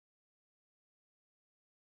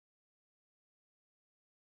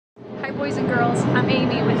boys and girls, I'm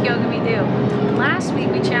Amy with Yoga We Do. Last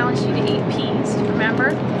week we challenged you to eat peas,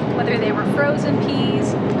 remember? Whether they were frozen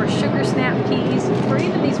peas, or sugar snap peas, or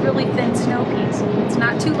even these really thin snow peas. It's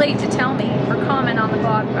not too late to tell me or comment on the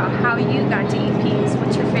blog about how you got to eat peas.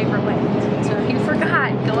 What's your favorite way? So if you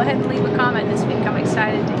forgot, go ahead and leave a comment this week. I'm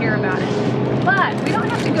excited to hear about it. But we don't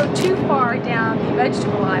have to go too far down the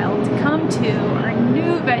vegetable aisle to come to our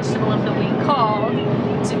new vegetable of the week called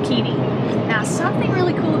zucchini. Now, something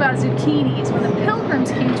really cool about zucchini is when the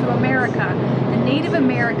Pilgrims came to America, the Native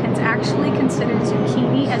Americans actually considered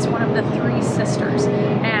zucchini as one of the three sisters.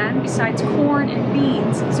 And besides corn and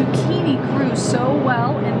beans, zucchini grew so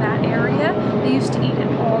well in that area, they used to eat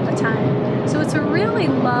it all the time. So it's a really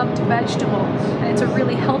loved vegetable, and it's a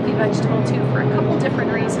really healthy vegetable too for a couple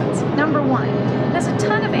different reasons. Number one, it has a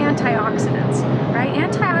ton of antioxidants, right?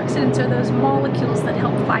 Antioxidants are those molecules that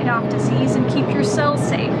help fight off disease and keep your cells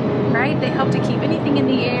safe, right? They help to keep anything in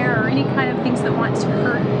the air or any kind of things that want to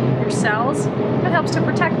hurt your cells. It helps to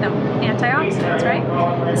protect them, antioxidants, right?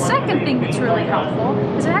 The second thing that's really helpful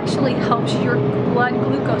is it actually helps your blood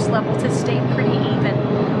glucose level to stay pretty even.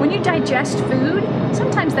 When you digest food,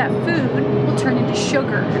 sometimes that food will turn into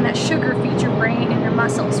sugar, and that sugar feeds your brain and your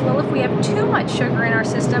muscles. Well, if we have too much sugar in our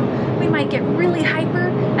system, we might get really hyper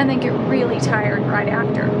and then get really tired right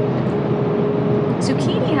after.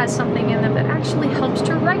 Zucchini has something in them that actually helps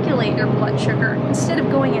to regulate your blood sugar. Instead of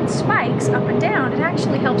going in spikes up and down, it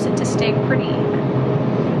actually helps it to stay pretty even.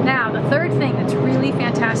 Now, the third thing that's really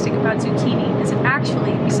fantastic about zucchini is it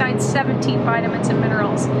actually, besides 17 vitamins and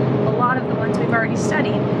minerals, a lot of the ones we've already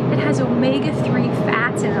studied, it has omega-3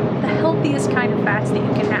 fats in them, the healthiest kind of fats that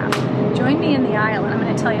you can have. Join me in the aisle and I'm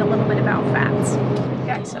going to tell you a little bit about fats.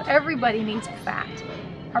 Okay, so everybody needs fat.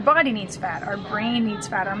 Our body needs fat, our brain needs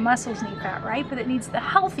fat, our muscles need fat, right? But it needs the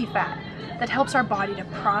healthy fat that helps our body to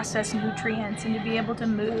process nutrients and to be able to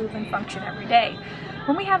move and function every day.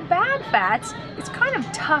 When we have bad fats, it's kind of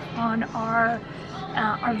tough on our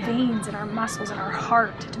veins and our muscles and our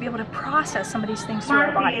heart to be able to process some of these things through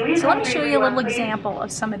our body. So let me show you a little example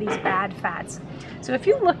of some of these bad fats. So if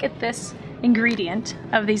you look at this ingredient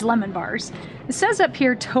of these lemon bars, it says up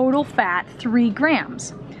here total fat 3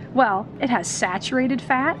 grams. Well, it has saturated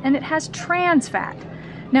fat and it has trans fat.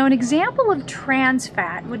 Now, an example of trans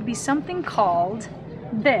fat would be something called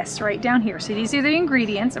this right down here. So these are the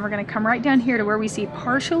ingredients, and we're going to come right down here to where we see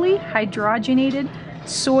partially hydrogenated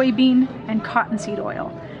soybean and cottonseed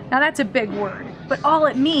oil. Now, that's a big word, but all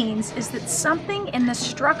it means is that something in the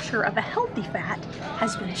structure of a healthy fat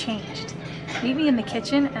has been changed. Meet me in the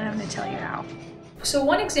kitchen and I'm going to tell you how. So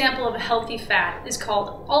one example of a healthy fat is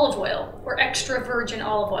called olive oil or extra virgin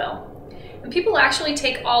olive oil. And people actually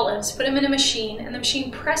take olives, put them in a machine, and the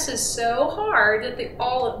machine presses so hard that the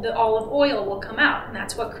olive oil will come out, and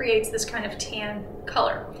that's what creates this kind of tan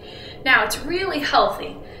color. Now, it's really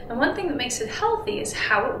healthy, and one thing that makes it healthy is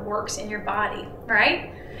how it works in your body,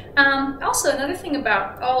 right? Also, another thing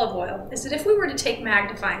about olive oil is that if we were to take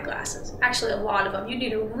magnifying glasses, actually a lot of them, you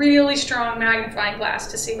need a really strong magnifying glass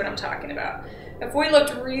to see what I'm talking about. If we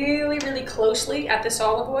looked really, really closely at this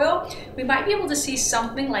olive oil, we might be able to see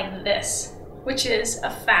something like this, which is a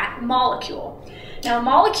fat molecule. Now, a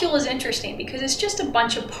molecule is interesting because it's just a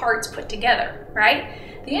bunch of parts put together,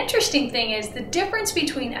 right? The interesting thing is the difference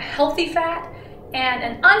between a healthy fat and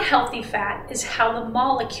an unhealthy fat is how the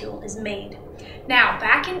molecule is made. Now,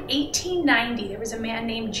 back in 1890, there was a man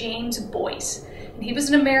named James Boyce, and he was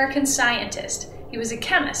an American scientist. He was a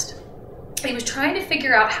chemist. He was trying to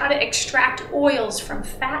figure out how to extract oils from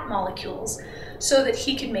fat molecules so that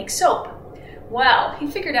he could make soap. Well, he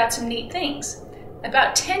figured out some neat things.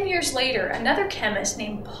 About 10 years later, another chemist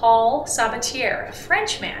named Paul Sabatier, a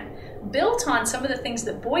Frenchman, built on some of the things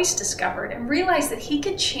that Boyce discovered and realized that he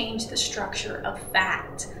could change the structure of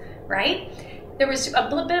fat, right? There was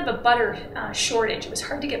a bit of a butter shortage. It was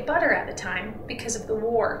hard to get butter at the time because of the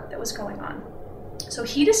war that was going on. So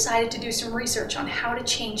he decided to do some research on how to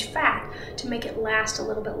change fat to make it last a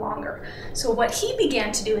little bit longer. So what he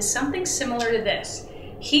began to do is something similar to this.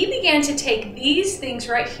 He began to take these things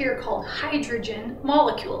right here called hydrogen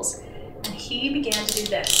molecules, and he began to do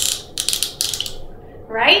this,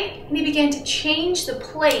 right? And he began to change the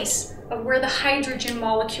place of where the hydrogen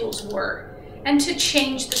molecules were and to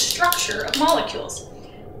change the structure of molecules.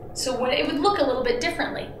 So when it would look a little bit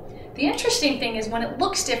differently. The interesting thing is when it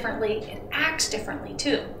looks differently, it acts differently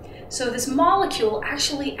too. So this molecule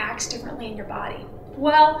actually acts differently in your body.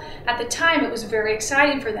 Well, at the time it was very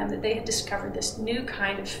exciting for them that they had discovered this new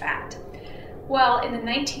kind of fat. Well, in the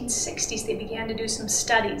 1960s they began to do some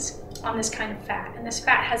studies on this kind of fat, and this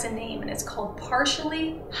fat has a name and it's called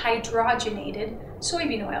partially hydrogenated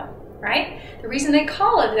soybean oil. right? The reason they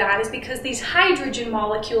call it that is because these hydrogen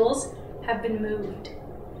molecules have been moved.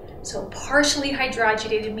 So partially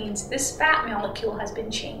hydrogenated means this fat molecule has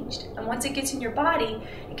been changed. And once it gets in your body,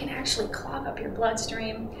 it can actually clog up your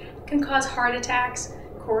bloodstream. It can cause heart attacks,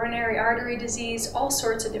 coronary artery disease, all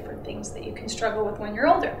sorts of different things that you can struggle with when you're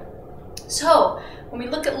older. So when we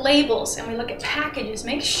look at labels and we look at packages,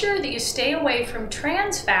 make sure that you stay away from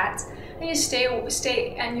trans fats and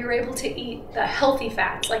and you're able to eat the healthy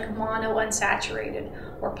fats like monounsaturated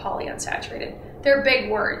or polyunsaturated. They're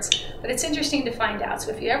big words, but it's interesting to find out.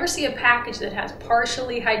 So if you ever see a package that has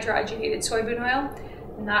partially hydrogenated soybean oil,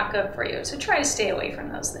 not good for you. So try to stay away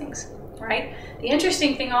from those things, right? The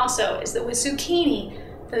interesting thing also is that with zucchini,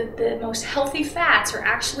 the most healthy fats are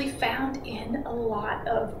actually found in a lot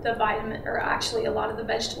of the a lot of the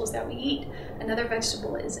vegetables that we eat. Another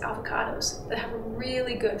vegetable is avocados that have a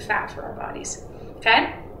really good fat for our bodies,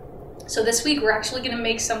 okay? So this week we're actually gonna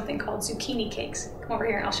make something called zucchini cakes. Come over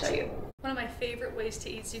here and I'll show you. One of my favorite ways to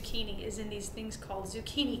eat zucchini is in these things called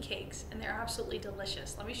zucchini cakes, and they're absolutely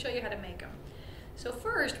delicious. Let me show you how to make them. So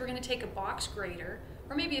first, we're going to take a box grater,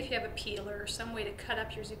 or maybe if you have a peeler or some way to cut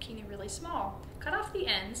up your zucchini really small, cut off the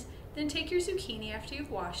ends, then take your zucchini after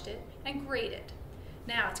you've washed it and grate it.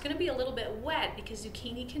 Now, it's going to be a little bit wet because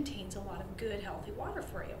zucchini contains a lot of good, healthy water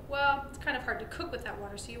for you. Well, it's kind of hard to cook with that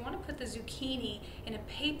water, so you want to put the zucchini in a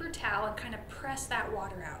paper towel and kind of press that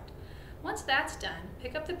water out. Once that's done,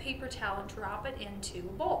 pick up the paper towel and drop it into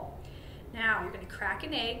a bowl. Now you're going to crack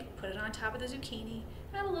an egg, put it on top of the zucchini,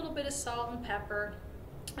 add a little bit of salt and pepper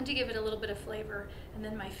and to give it a little bit of flavor. And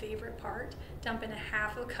then my favorite part, dump in a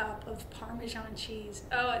half a cup of Parmesan cheese.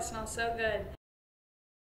 Oh, it smells so good.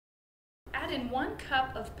 Add in 1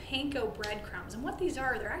 cup of panko breadcrumbs. And what these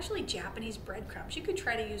are, they're actually Japanese breadcrumbs. You could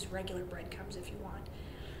try to use regular breadcrumbs if you want.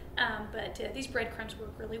 But these breadcrumbs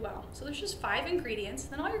work really well. So there's just 5 ingredients.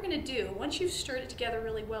 Then all you're going to do, once you've stirred it together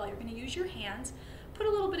really well, you're going to use your hands, put a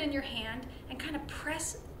little bit in your hand, and kind of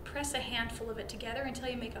press a handful of it together until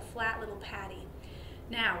you make a flat little patty.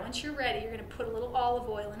 Now, once you're ready, you're going to put a little olive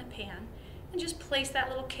oil in a pan and just place that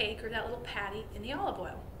little cake or that little patty in the olive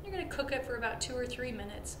oil. You're going to cook it for about 2 or 3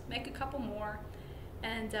 minutes, make a couple more,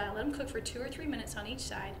 and let them cook for 2 or 3 minutes on each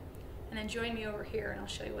side. And then join me over here and I'll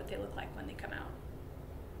show you what they look like when they come out.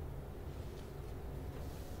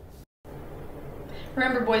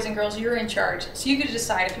 Remember, boys and girls, you're in charge. So you get to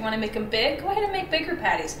decide if you want to make them big, go ahead and make bigger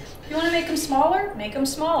patties. If you want to make them smaller, make them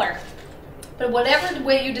smaller. But whatever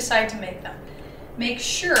way you decide to make them, make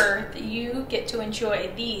sure that you get to enjoy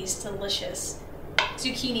these delicious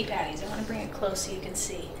zucchini patties. I want to bring it close so you can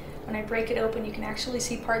see. When I break it open, you can actually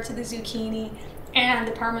see parts of the zucchini and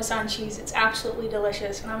the Parmesan cheese. It's absolutely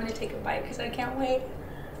delicious. And I'm going to take a bite because I can't wait.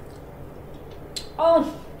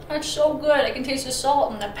 Oh, that's so good. I can taste the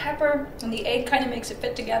salt and the pepper, and the egg kind of makes it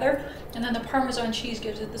fit together, and then the Parmesan cheese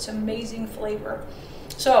gives it this amazing flavor.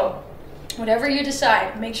 So whatever you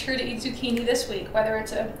decide, make sure to eat zucchini this week, whether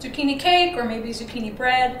it's a zucchini cake or maybe zucchini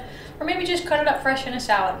bread, or maybe just cut it up fresh in a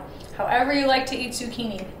salad. However you like to eat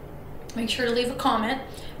zucchini, make sure to leave a comment,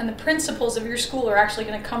 and the principals of your school are actually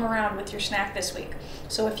going to come around with your snack this week.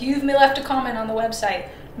 So if you've left a comment on the website,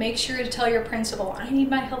 make sure to tell your principal, I need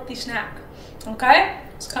my healthy snack. Okay?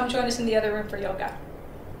 So come join us in the other room for yoga.